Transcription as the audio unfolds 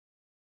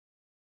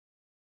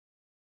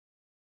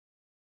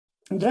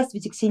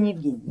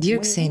Dear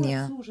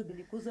Ksenia,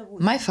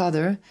 my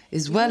father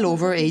is well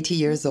over 80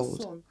 years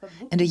old,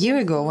 and a year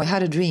ago I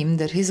had a dream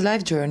that his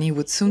life journey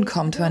would soon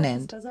come to an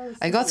end.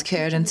 I got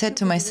scared and said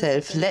to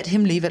myself, let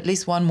him live at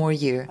least one more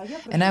year,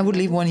 and I would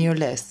live 1 year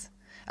less,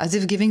 as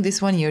if giving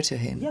this 1 year to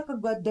him.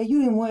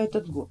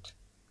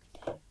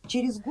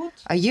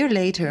 A year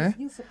later,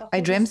 I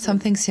dreamt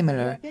something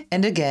similar,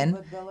 and again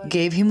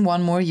gave him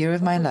 1 more year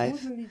of my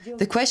life.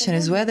 The question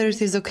is whether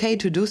it is okay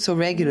to do so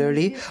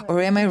regularly,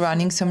 or am I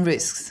running some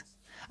risks?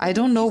 I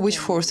don't know which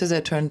forces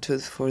I turn to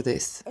for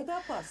this.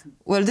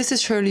 Well, this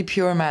is surely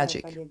pure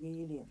magic.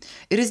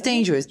 It is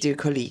dangerous, dear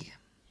colleague.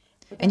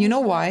 And you know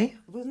why?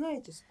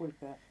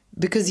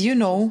 Because you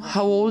know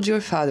how old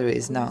your father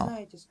is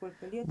now,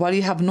 while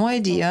you have no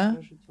idea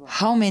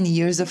how many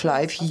years of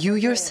life you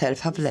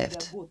yourself have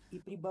left.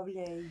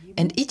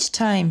 And each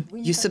time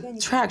you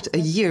subtract a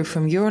year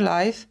from your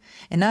life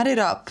and add it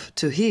up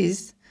to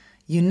his,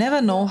 you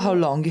never know how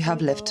long you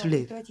have left to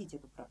live.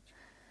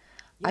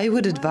 I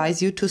would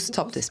advise you to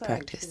stop this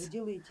practice.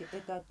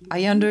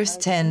 I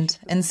understand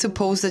and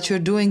suppose that you're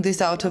doing this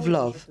out of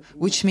love,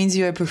 which means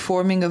you are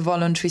performing a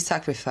voluntary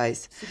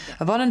sacrifice.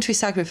 A voluntary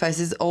sacrifice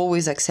is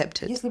always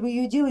accepted. But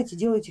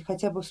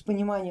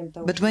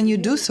when you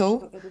do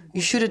so,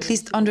 you should at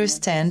least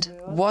understand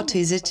what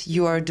is it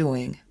you are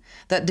doing.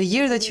 That the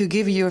year that you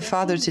give your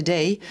father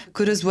today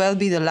could as well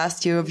be the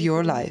last year of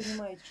your life.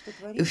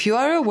 If you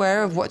are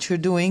aware of what you're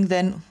doing,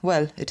 then,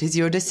 well, it is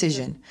your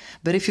decision.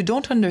 But if you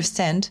don't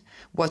understand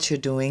what you're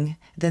doing,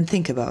 then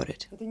think about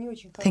it.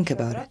 Think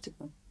about it.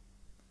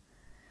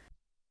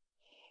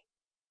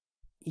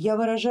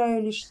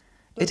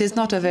 It is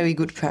not a very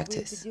good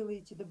practice.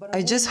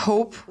 I just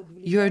hope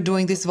you are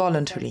doing this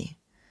voluntarily,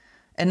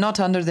 and not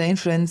under the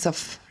influence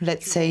of,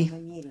 let's say,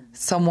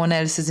 someone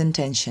else's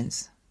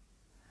intentions.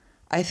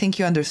 I think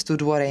you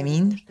understood what I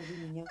mean,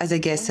 as I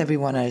guess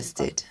everyone else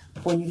did.